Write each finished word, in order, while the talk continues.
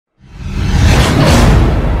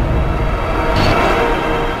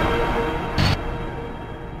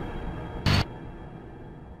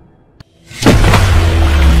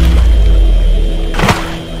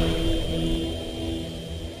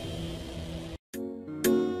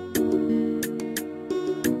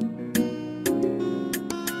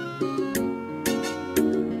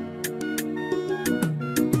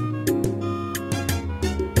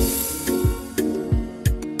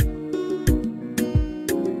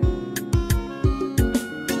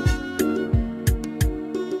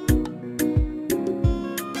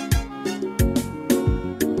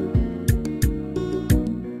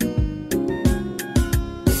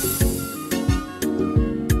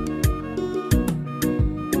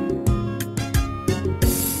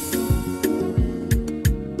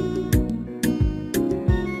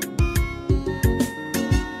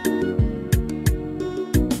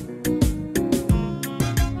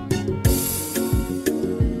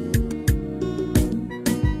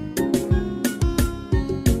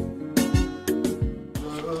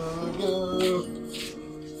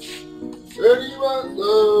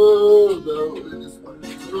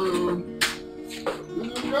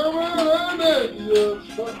My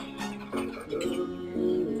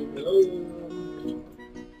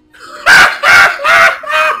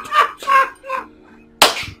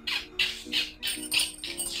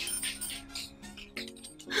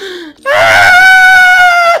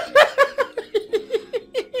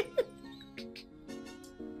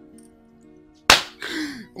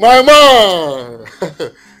man,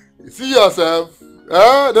 see yourself.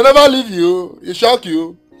 They never leave you. It shock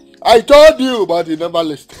you. I told you, but you never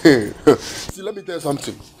listened. See, let me tell you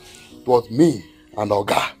something. It was me and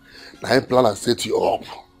Oga. I plan and set you up.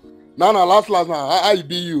 Now, last now, I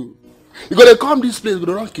be you. You gotta come this place,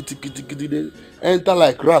 gonna run kitty. They enter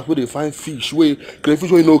like rats where they find fish, where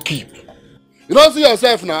crayfish where you no keep. You don't see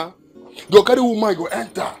yourself now. Go carry woman, go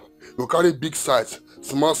enter. Go carry big size,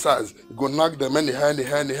 small size. You go knock them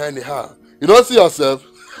anyhow. You don't see yourself.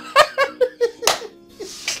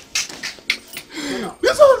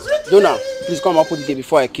 Donna, please come and put this gate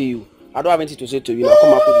before I kill you. I don't have anything to say to you now.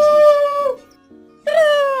 Come and put this gate.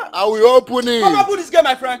 I will open it. Come and put this gate,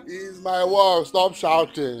 my friend. It's my work. Stop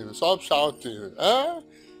shouting.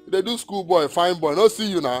 They do schoolboy, fine boy. Don't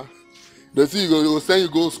see you now. They see you go send you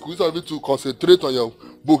go school. It's only to concentrate on your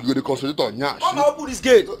book. You go to concentrate on Nyash. Come and open this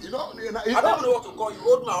gate. I don't know what to call you.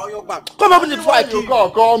 Hold my on your back. Come and open it before I kill you.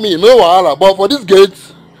 Call me. No wahala. But for this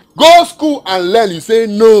gate, go school and learn. You say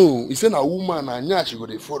no. You say na woman and Nyash you go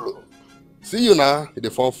dey follow. See you now. They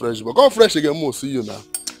fall fresh. But come fresh again more. See you now.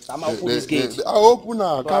 I'm open this gate. I open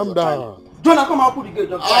now. Calm down. Jonah, come and open the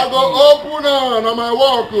gate. I go open now. Now my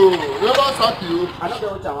work. Never sack you. I don't know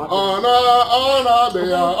what I want.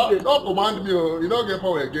 No, don't command me. You don't get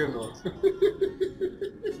power again. No.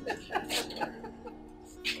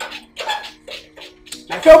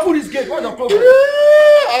 I can't open this gate. What's the problem? I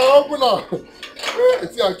open now.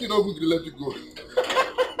 See, I can't open to let you go.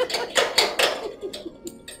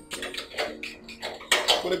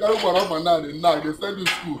 But they can't go around now. They send you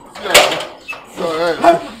to school. See, so,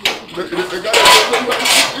 the guy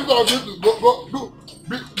is all this to go do.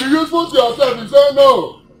 Be useful to yourself. You say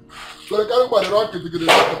no. So they can't go the rocket to get the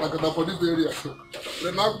for this area.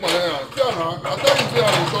 They knock my hair. See, I tell you, say I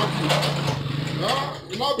will talk you. No,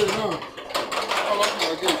 you're not there now. I lock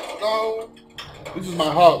my gate. Now, this is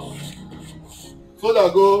my house. Soldier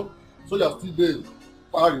go, soldier still there.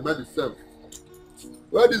 Power remain the same.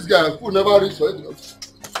 Where this guy, food never reach for it.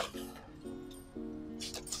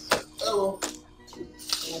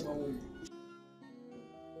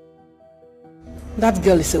 That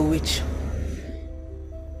girl is a witch.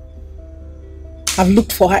 I've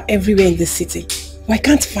looked for her everywhere in the city, but I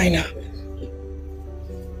can't find her.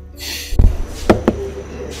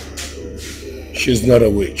 She's not a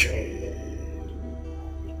witch.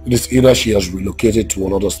 It is either she has relocated to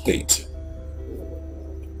another state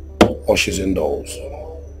or she's indoors.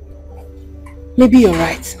 Maybe you're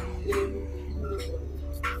right.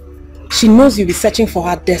 She knows you'll be searching for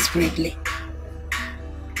her desperately.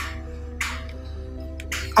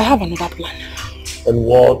 I have another plan. And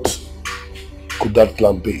what could that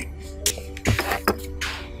plan be?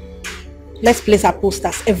 Let's place our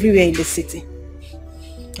posters everywhere in the city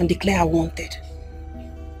and declare her wanted.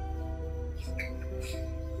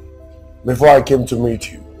 Before I came to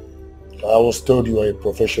meet you, I was told you are a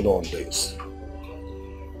professional on this.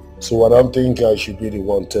 So I don't think I should be the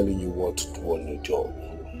one telling you what to do on your job.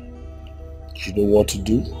 If you know what to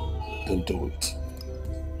do, then do it.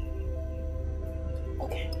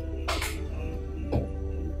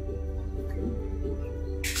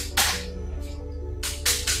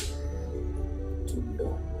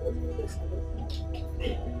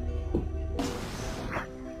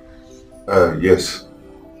 Yes.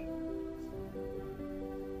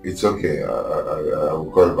 It's okay. I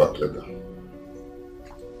will call back later.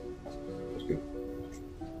 Okay.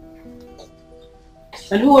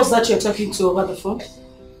 And who was that you're talking to over the phone?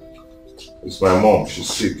 It's my mom. She's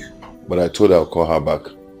sick. But I told her I'll call her back.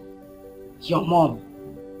 Your mom?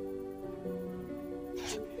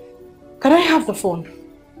 Can I have the phone?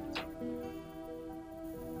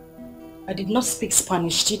 I did not speak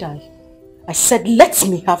Spanish, did I? I said, let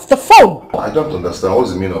me have the phone. I don't understand.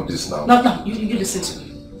 What's the meaning of this now? No, you listen to me.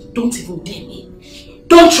 Don't even dare me.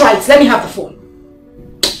 Don't try it. Let me have the phone.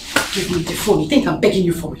 Give me the phone. You think I'm begging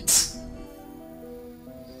you for it?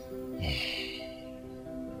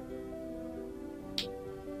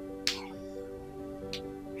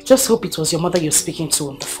 I just hope it was your mother you're speaking to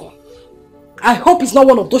on the phone. I hope it's not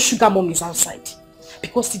one of those sugar mummies outside.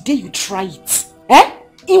 Because the day you try it, I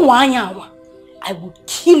will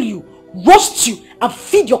kill you, roast you, and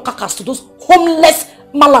feed your carcass to those homeless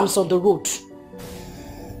malams on the road.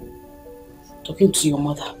 Talking to your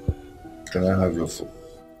mother. Can I have your phone?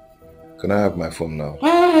 Can I have my phone now?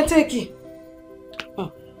 Take it.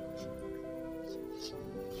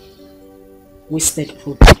 wasted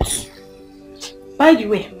product. By the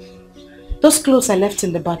way, those clothes I left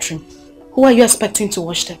in the bathroom, who are you expecting to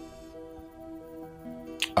wash them?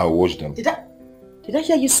 I'll wash them. Did I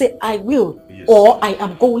hear you say I will? Yes. Or I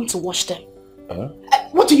am going to wash them?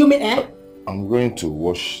 What do you mean, eh? I'm going to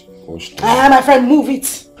wash them. My friend, move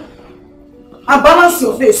it. And balance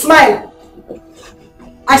your face. Smile.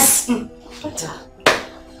 Better.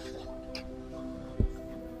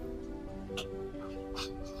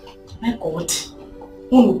 My God.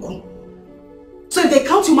 So if they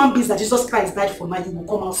count human beings that Jesus Christ died for, now you will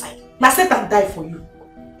come outside. Now Satan died for you.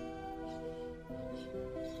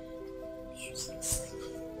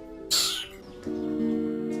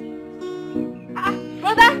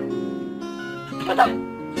 Brother!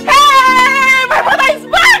 Hey! My brother is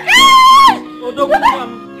back!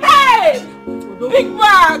 Hey! Big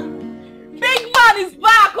man! Big man is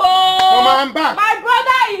back! Oh! Mama, I'm back! My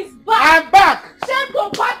brother is back! I'm back! Shame to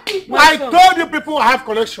bad people! I told you people I have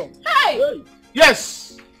collection. Hey!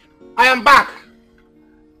 Yes! I am back!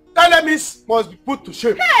 Enemies must be put to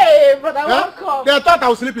shame. Hey! Brother, welcome! They thought I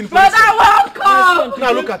was sleeping. Brother, welcome!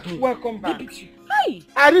 Now look at me. Welcome back. Hey!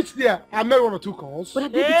 I reached there. I made 1 or 2 calls. But I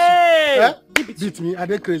beat me. Are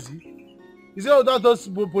they crazy? You see all those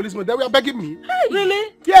policemen, they were begging me. Hey.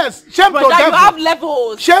 Really? Yes. Shame brother, to them. You have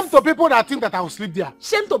levels. Shame to people that think that I will sleep there.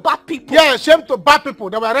 Shame to bad people. Yeah, shame to bad people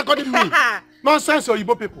that were recording me. Nonsense,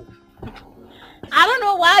 Igbo people. I don't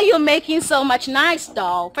know why you're making so much noise,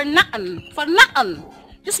 though. For nothing. For nothing.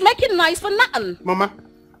 Just making noise for nothing. Mama.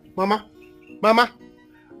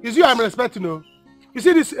 You see I'm respecting her. You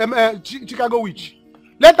see this Chicago witch?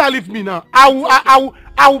 Let her leave me now. I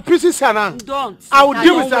will pieces her now. Don't. I will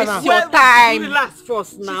deal with her now. Your time. Relax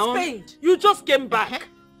first now. You just came back.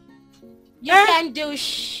 You can do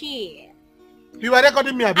shit. You are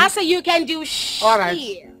recording me, Abi? I say you can do shit. Alright.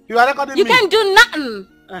 You are recording me. You can do nothing.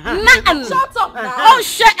 Nothing. Shut up now. Oh,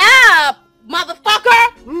 shut up,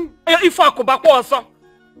 motherfucker. If I come back also.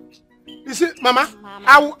 You see, Mama,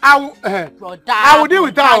 I will deal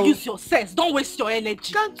with her. Use your sense. Don't waste your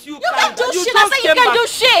energy. Can't you? You can do shit. I say you can do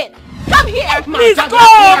shit. Come here. Please go.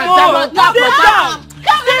 Come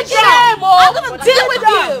here. I'm gonna deal with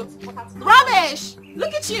you. Rubbish.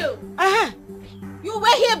 Look at you. You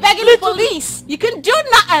were here begging the police. You can do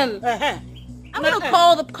nothing. I'm gonna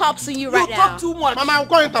call the cops on you right now. You talk too much. Mama, I'm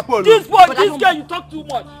calling Interpol. This boy, this girl, you talk too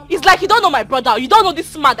much. It's like you don't know my brother. You don't know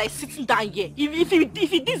this man that is sitting down here. If he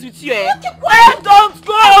deals with you, don't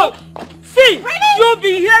go. See, you'll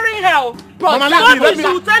be hearing hell. Mama, let me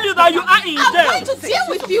tell you that you are in jail. I'm going to deal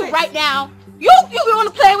with you right now. You want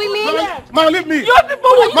to play with me? Mama, leave me. You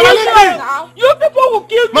people will kill you. You people will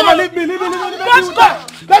kill you. Mama, leave me. Let's go.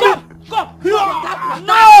 Go.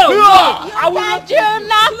 No. You can't do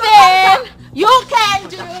nothing. You can't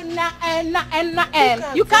do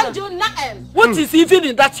nothing. You can't do nothing. What is even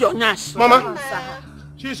in that your nash? Mama,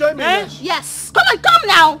 she's showing me. Yes. Come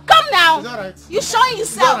now. It's alright. You're showing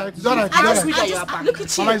yourself. It's alright. Look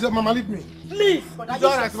at you. Mama, leave me. Please. It's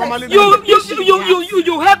alright. Mama, leave me.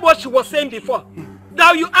 You heard what she was saying before.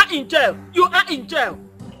 Now you are in jail.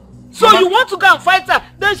 So Mama, you want to go and fight her,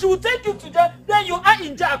 then she will take you to jail, then you are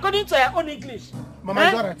in jail according to her own English. Mama,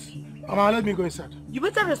 it's alright. Mama, let me go inside. You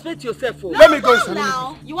better respect yourself. Let me go inside.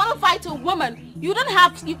 Now, you want to fight a woman, you don't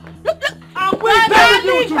have to. Look. I'm waiting.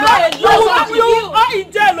 You are in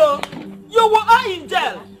jail. You are in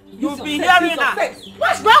jail. You'll be hearing her.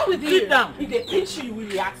 What's wrong with you? Sit down. If they pinch you, you will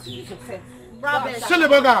react to use your sense. Rubbish. Silly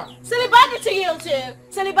bugger. Silly bugger to you too.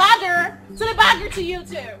 Silly bugger to you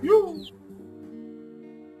too. You.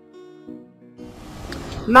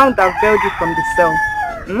 Now that I've bailed you from the cell,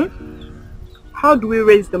 how do we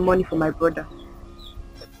raise the money for my brother?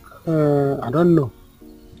 I don't know.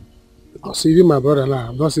 Because even my brother now,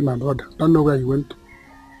 I've not seen my brother. Don't know where he went to.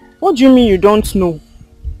 What do you mean you don't know?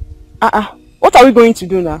 What are we going to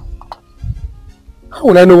do now? How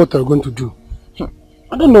will I know what we're going to do?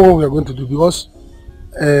 I don't know what we're going to do because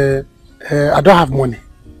I don't have money.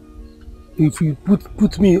 If you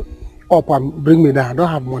put me up and bring me down, I don't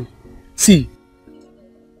have money. See,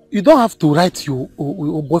 you don't have to write your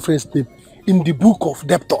boyfriend's name in the book of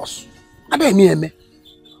debtors.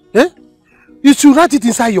 You should write it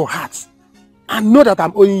inside your heart and know that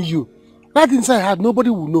I'm owing you. Write inside your heart, nobody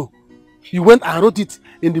will know. You went and wrote it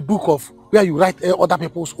in the book of where you write other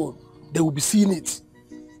people's own. They will be seeing it.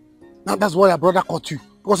 Now that's why your brother caught you.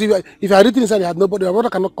 Because if you are written inside your heart, nobody, your brother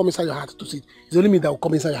cannot come inside your heart to see it. It's only me that will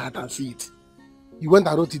come inside your heart and see it. You went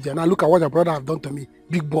and wrote it there. Now look at what your brother have done to me.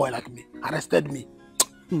 Big boy like me. Arrested me.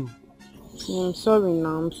 I'm sorry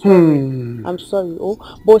now. I'm sorry. I'm sorry. Oh,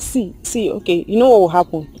 but see. Okay, you know what will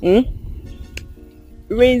happen?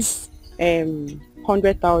 Raise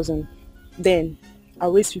 100,000. Then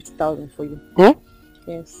I'll raise 50,000 for you. Hmm?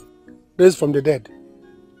 Yes. Raised from the dead.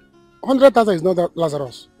 100,000 is not that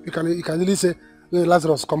Lazarus. You can really say,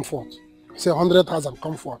 Lazarus, come forth. Say 100,000,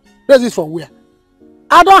 come forth. Raise it from where?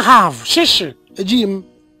 I don't have shishi, a gym.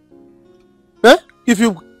 Eh? If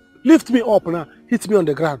you lift me up now, hit me on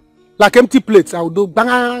the ground, like empty plates, I will do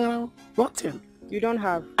bang, nothing. You don't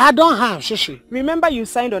have? I don't have shishi. Remember you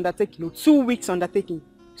signed undertaking, 2 weeks undertaking.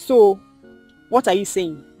 So, what are you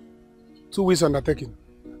saying? 2 weeks undertaking.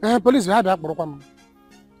 Police, we had that problem.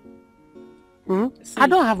 I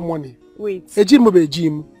don't have money. Wait. A gym will be a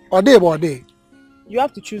gym. Or day by day. You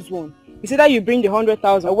have to choose one. It's either you bring the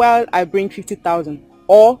 100,000 while I bring 50,000.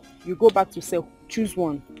 Or you go back to sell. Choose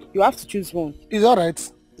one. You have to choose one. It's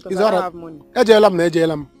alright. Because I don't have money. It's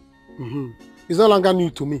no longer new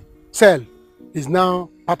to me. Sell is now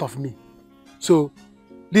part of me. So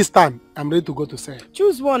this time I'm ready to go to sell.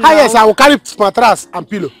 Choose one. Yes, I will carry mattress and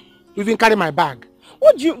pillow. Even carry my bag.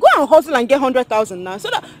 Would you go and hustle and get 100,000 now? So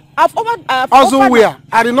that I've hustle where?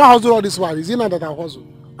 I did not hustle all this while. Is it not that I hustle?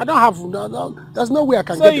 I don't have. There's no way I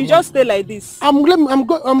can get. So you just stay like this. I'm ready.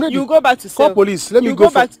 You go back to sell. Call police. Let me go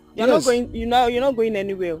back. You're not going. You're not going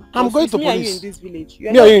anywhere. I'm going to police. Me and you in this village. Me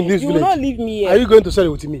and you in this village. You will not leave me here. Are you going to sell it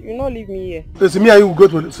with me? You will not leave me here. So me and you will go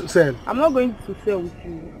to sell. I'm not going to sell with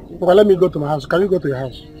you. Okay, let me go to my house. Can you go to your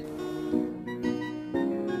house?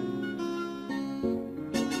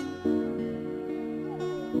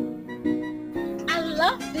 I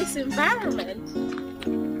love this environment.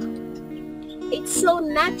 It's so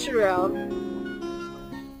natural.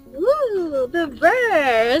 Ooh, the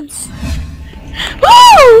birds.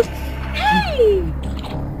 Woo! Hey!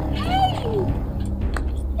 Hey!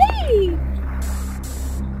 Hey!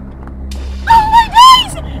 Oh my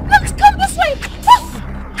days! Look, come this way!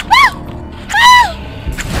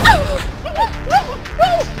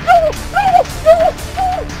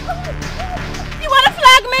 You wanna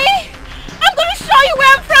flag me? I'm gonna show you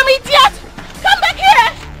where I'm from, idiot! Come back here!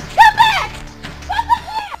 Come back! Come back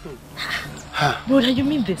here! Brother, you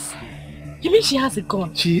mean this? You mean she has a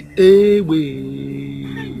gun?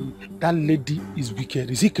 That lady is wicked.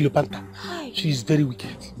 Is it Cleopatra? She is very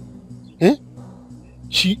wicked. Eh?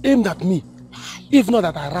 She aimed at me. If not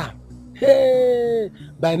that I ran. Hey!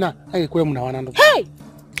 By now, hey!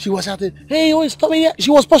 She was shouting, hey, oh, stop me here. She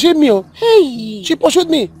was pursuing me. Oh. Hey! She pursued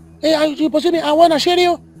me. Hey, she pursued me. I want to share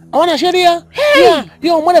you. I want to share you. Hey! Yeah,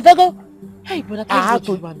 you motherfucker. Hey, brother, I had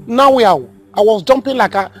to. Now we are. I was jumping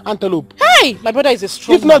like an antelope. Hey! My brother is a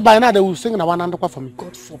strong If not by now, they will sing the one handle for me.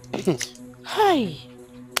 God forbid. Hey!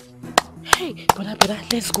 Hey, brother,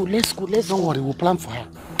 let's go. Don't worry, we'll plan for her.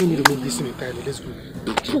 We need to make this thing entirely. Let's go.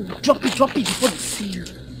 Drop it before they see you.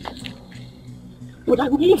 But I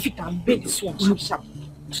will move it and beg this one. Sharp.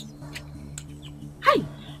 Hey!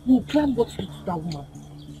 We'll plan what to do to that woman.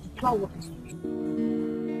 We'll plan what to do.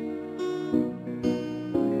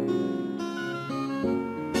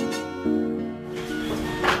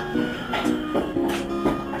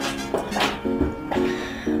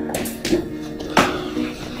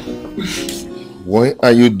 Why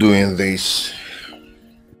are you doing this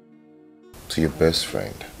to your best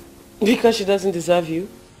friend? Because she doesn't deserve you.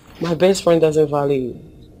 My best friend doesn't value you.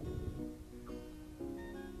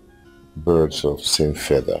 Birds of same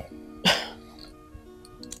feather.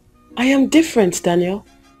 I am different, Daniel.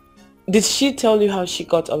 Did she tell you how she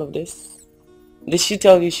got all of this? Did she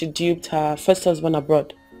tell you she duped her first husband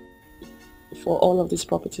abroad for all of these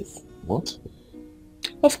properties? What?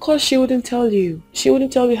 Of course she wouldn't tell you. She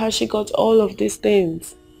wouldn't tell you how she got all of these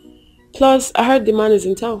things. Plus, I heard the man is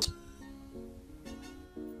in town.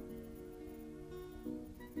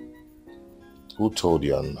 Who told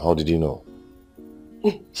you and how did you know?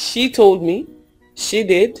 She told me. She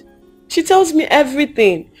did. She tells me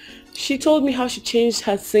everything. She told me how she changed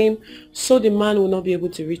her SIM so the man will not be able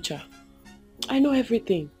to reach her. I know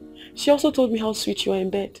everything. She also told me how sweet you are in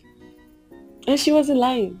bed. And she wasn't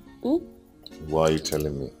lying. Why are you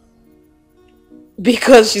telling me?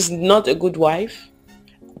 Because she's not a good wife.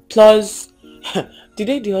 Plus, the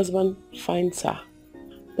day the husband finds her,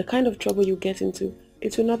 the kind of trouble you get into,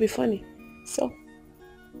 it will not be funny. So,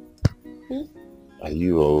 Are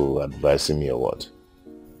you all advising me or what?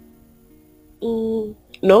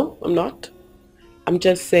 No, I'm not. I'm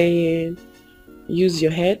just saying, use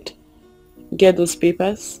your head, get those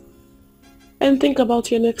papers, and think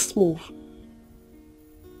about your next move.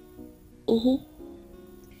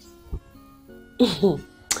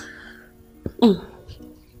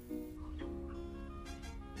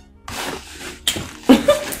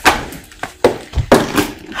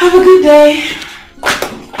 Have a good day.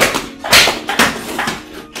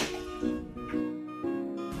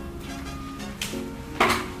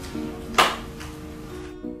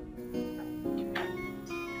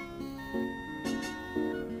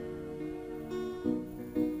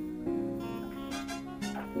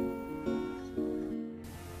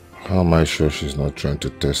 How am I sure she's not trying to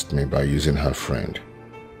test me by using her friend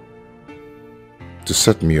to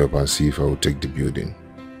set me up and see if I will take the building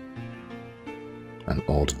and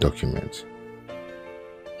all the documents?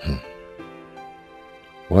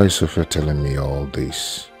 Why is Sophia telling me all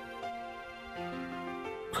this?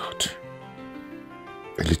 God,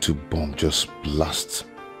 a little bomb just blasts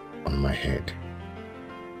on my head.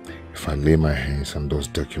 If I lay my hands on those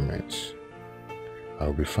documents,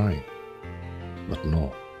 I'll be fine. But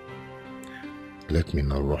no, let me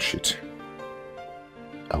not rush it.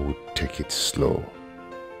 I will take it slow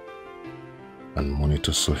and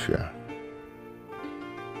monitor Sophia.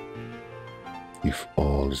 If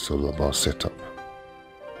all is all about setup,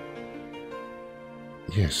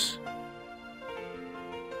 yes,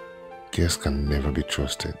 girls can never be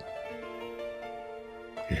trusted.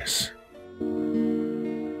 Yes.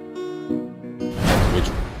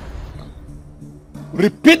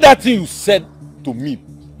 Repeat that thing you said to me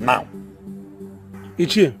now.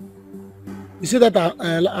 Ichie, you see that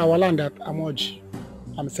our land at Amoji,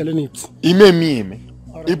 I'm selling it. Ime.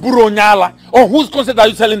 Oh, whose consent are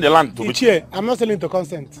you selling the land to? Ichie, I'm not selling to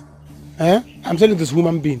consent. I'm selling this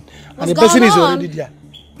human being. And the person is already there.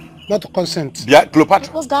 Not to consent. Yeah,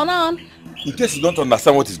 Cleopatra. What's going on? In case you don't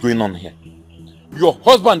understand what is going on here, your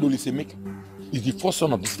husband, Olise Meka, is the first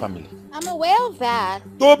son of this family. I'm aware of that.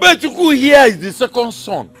 Tobechuku here is the second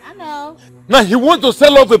son. I know. Now he wants to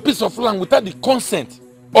sell off a piece of land without the consent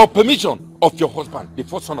or permission of your husband, the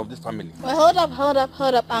first son of this family. Well, hold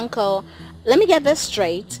up, uncle. Let me get this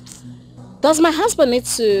straight. Does my husband need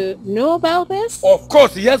to know about this? Of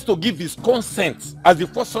course, he has to give his consent as the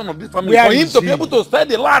first son of this family for him to be able to sell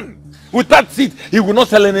the land. Without it, he will not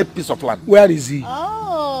sell any piece of land. Where is he?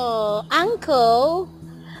 Oh, uncle.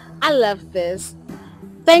 I love this.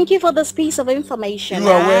 Thank you for this piece of information. You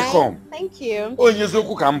are welcome. Thank you. Oh,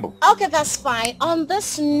 okay, that's fine. On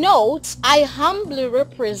this note, I humbly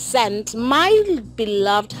represent my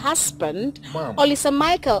beloved husband, Olise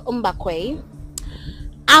Michael Mbakwe.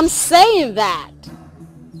 I'm saying that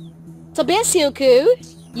Tobesioku,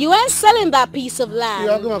 you ain't selling that piece of land.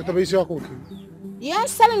 You ain't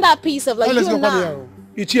selling that piece of land. You're not.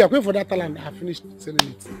 Ichi, I wait for that land. I finished selling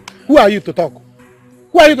it. Who are you to talk?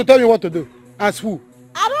 Who are you to tell me what to do? As who?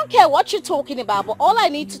 I don't care what you're talking about, but all I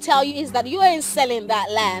need to tell you is that you ain't selling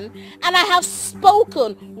that land, and I have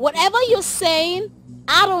spoken. Whatever you're saying,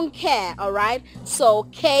 I don't care, all right? So,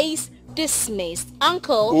 case dismissed.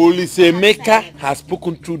 Uncle. Olise Meka has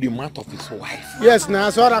spoken through the mouth of his wife. Yes, now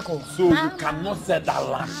as Oracle. So you cannot sell that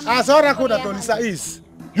land. As Oracle that Olisa is.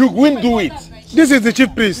 You won't do it. This is the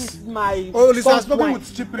chief priest. Olisa has spoken wife.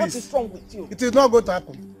 with chief priest. What is wrong with you? It is not going to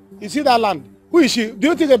happen. You see that land? Who is she? Do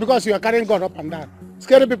you think that because you are carrying gun up and down,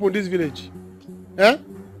 scaring people in this village? Eh?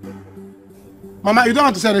 Mama, you don't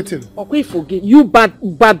want to say anything. Okay, forget you, bad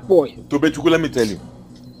boy. Tobechuku, let me tell you.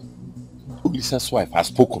 Olisa's wife has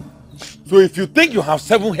spoken. So if you think you have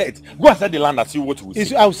 7 heads, go and sell the land and see what you will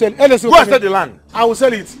see. I will sell. Go and sell the land. I will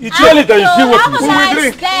sell it. Sell it and you see what you will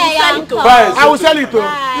drink. Buy I will sell it.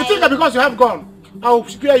 You think that because you have gun, I will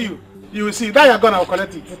scare you. You will see. That you are gone, I will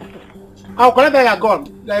collect it. I will collect that you are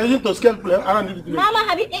gone. They are using to scale play around the village. Mama,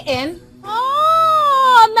 have you eaten?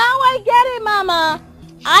 Oh, now I get it, Mama.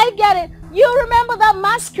 I get it. You remember that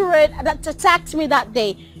masquerade that attacked me that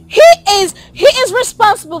day? He is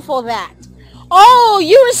responsible for that. Oh,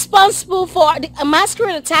 you're responsible for a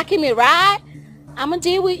masquerade attacking me, right? I'm gonna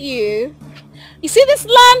deal with you. You see this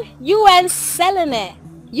land? You ain't selling it.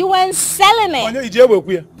 You ain't selling it.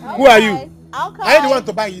 Who are you? Okay. I don't want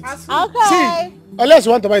to buy it. Okay. See, unless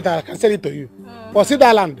you want to buy it, I can sell it to you. But see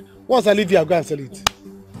that land, once I leave here, I'll go and sell it.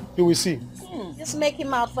 You will see. Just make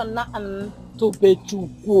him out for nothing.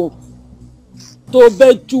 Tobechuku.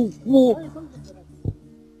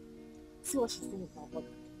 See what she's saying about body.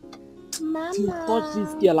 Mama. If you touch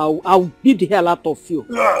this girl, I'll beat the hell out of you.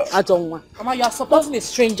 I don't want. Mama, you are supporting a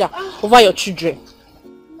stranger over your children.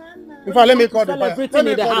 In fact, let me call the buyer. Celebrating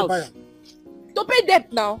in the house. Don't pay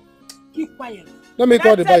debt now. Keep quiet. Let me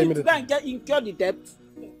call the buyer immediately. And get incur the debt.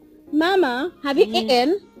 Mama, have you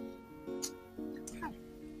eaten?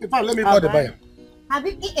 In fact, let me call the buyer. Have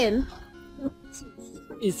you eaten?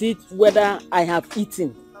 Is it whether I have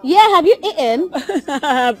eaten? Yeah, have you eaten?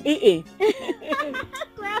 I have eaten.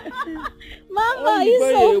 Mama,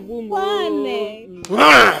 you're so funny.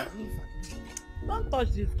 Don't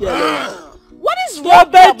touch this girl. What is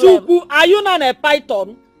wrong with him? Are you not a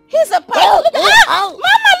python? He's a python. Mama,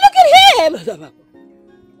 look at him.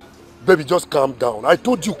 Baby, just calm down. I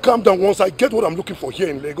told you, calm down once I get what I'm looking for here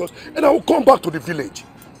in Lagos, and I will come back to the village.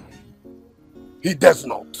 He does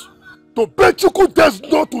not. Tobechuku does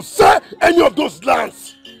not to sell any of those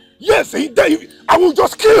lands. Yes, he died. I will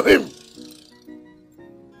just kill him.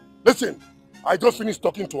 Listen, I just finished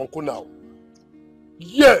talking to Uncle now.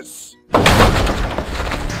 Yes.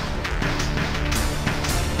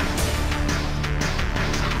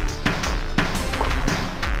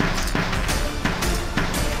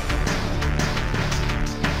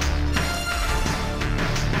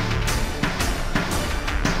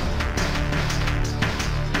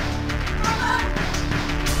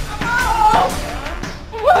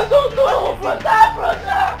 I don't know,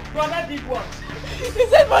 brother did what? He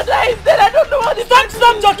said brother is dead. I don't know what he's doing.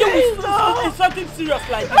 Stop talking with something serious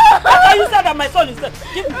like this. After you said that my son is dead.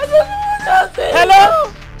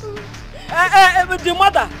 Hello? The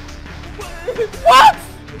mother. What?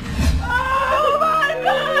 Oh my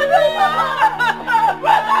God!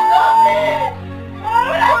 Brother, help me!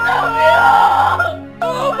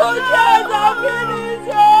 Oh my God, I'm finished!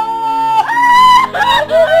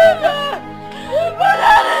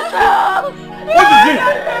 What is it?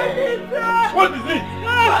 What is it?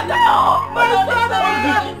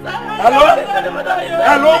 Hello?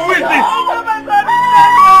 Hello, who is this?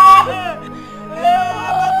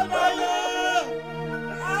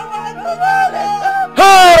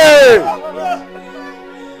 Hey!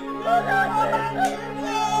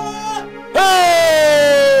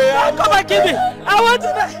 Hey! Come and kill me! I want to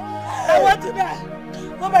die! I want to die!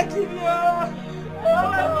 Come and kill me!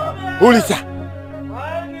 Who is that?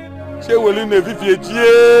 She will in the VFG.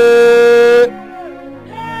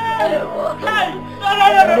 No.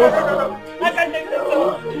 I can't take this.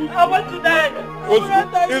 I want to die.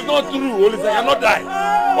 It's not true. Olisa cannot die.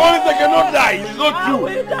 Olisa cannot die. It's not true.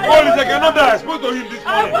 Olisa cannot die. I spoke to you this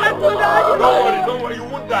morning. Don't worry. You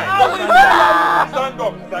won't die. Stand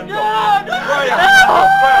up.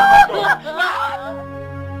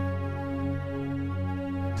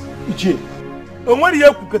 Ichie, and when you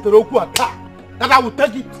get that I will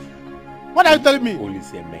take it. What are you telling me?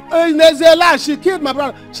 Nezela, she killed my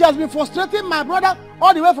brother. She has been frustrating my brother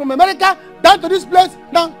all the way from America down to this place.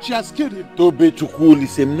 Now she has killed him. Tobe Chukwu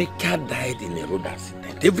Olisemeka died in a road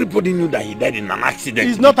accident. Everybody knew that he died in an accident.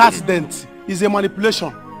 It's not accident. It's a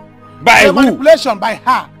manipulation. By who? Manipulation by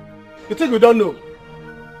her. You think we don't know?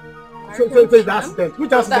 So it's the accident.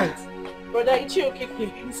 Which accident? Brother Ichio,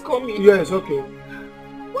 quickly. He's coming. Yes, okay.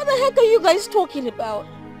 What the heck are you guys talking about?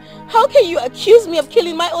 How can you accuse me of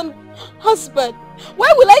killing my own husband?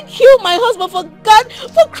 Why will I kill my husband for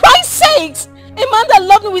Christ's sakes? A man that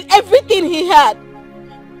loved me with everything he had.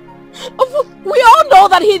 We all know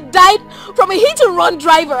that he died from a hit-and-run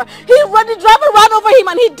driver. The driver ran over him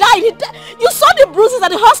and he died. You saw the bruises at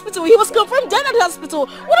the hospital. He was confirmed dead at the hospital.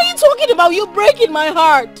 What are you talking about? You're breaking my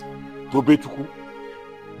heart. Tobechuku,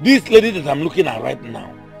 this lady that I'm looking at right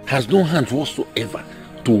now has no hands whatsoever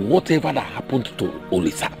to whatever that happened to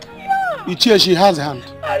Olisa. Ichie, she has a hand.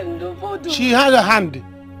 She has a hand.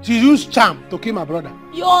 She used charm to kill my brother.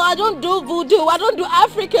 Yo, I don't do voodoo. I don't do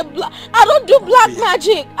African black. I don't do black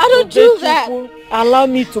magic. I don't do that. Allow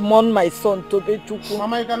me to mourn my son, Tobechuku.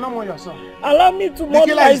 Mama, you cannot mourn your son. Allow me to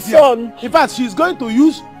mourn my son. In fact, she's going to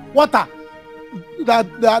use water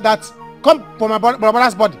that come from my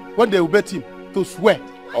brother's body when they will bet him to swear.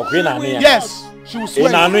 Okay, yes, she will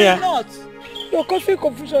swear. You're causing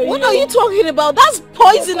confusion. What are you talking about? That's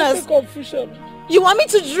poisonous. Confusion. You want me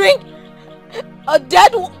to drink a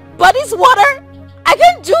dead body's water? I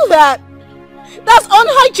can't do that. That's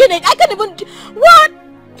unhygienic. I can't even. What?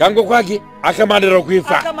 Mama,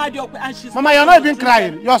 you're not even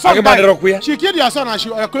crying. Your son died. She killed your son and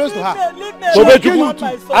you're close to her.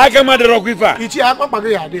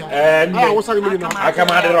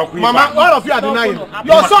 Mama, all of you are denying.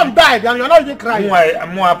 Your son died and you're not even crying. Where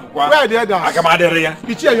are the others?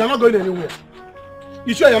 Ichie, you're not going anywhere.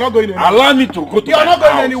 Ichie, you're not going anywhere. Allow me to go to You're not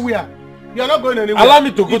going anywhere. You're not going anywhere. Allow me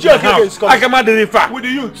to go to the house. With the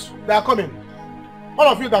youths, they are coming. All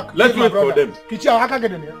of you that let's wait for them. Ichie, I can't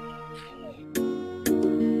get in here.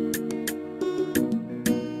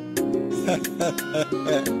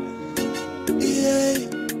 Yeah,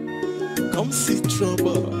 come see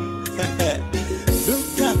trouble. Look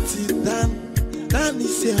at it, Dan. Dan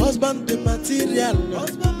is a husband, the material.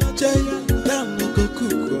 Dan no go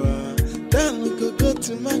cook. Dan no go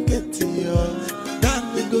to market. Dan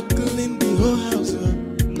no go clean the whole house.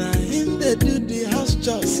 Now him they do the house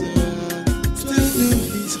chores. Still do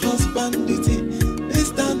his husband duty. This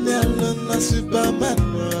Dan alone a Superman.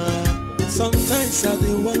 Sometimes I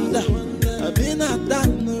dey wonder. I been a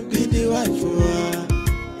Dan no be the wife.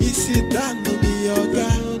 Is it Dan no be your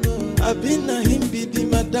guy? I been a him be the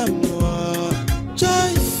madam.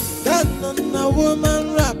 Joy, Dan no na woman.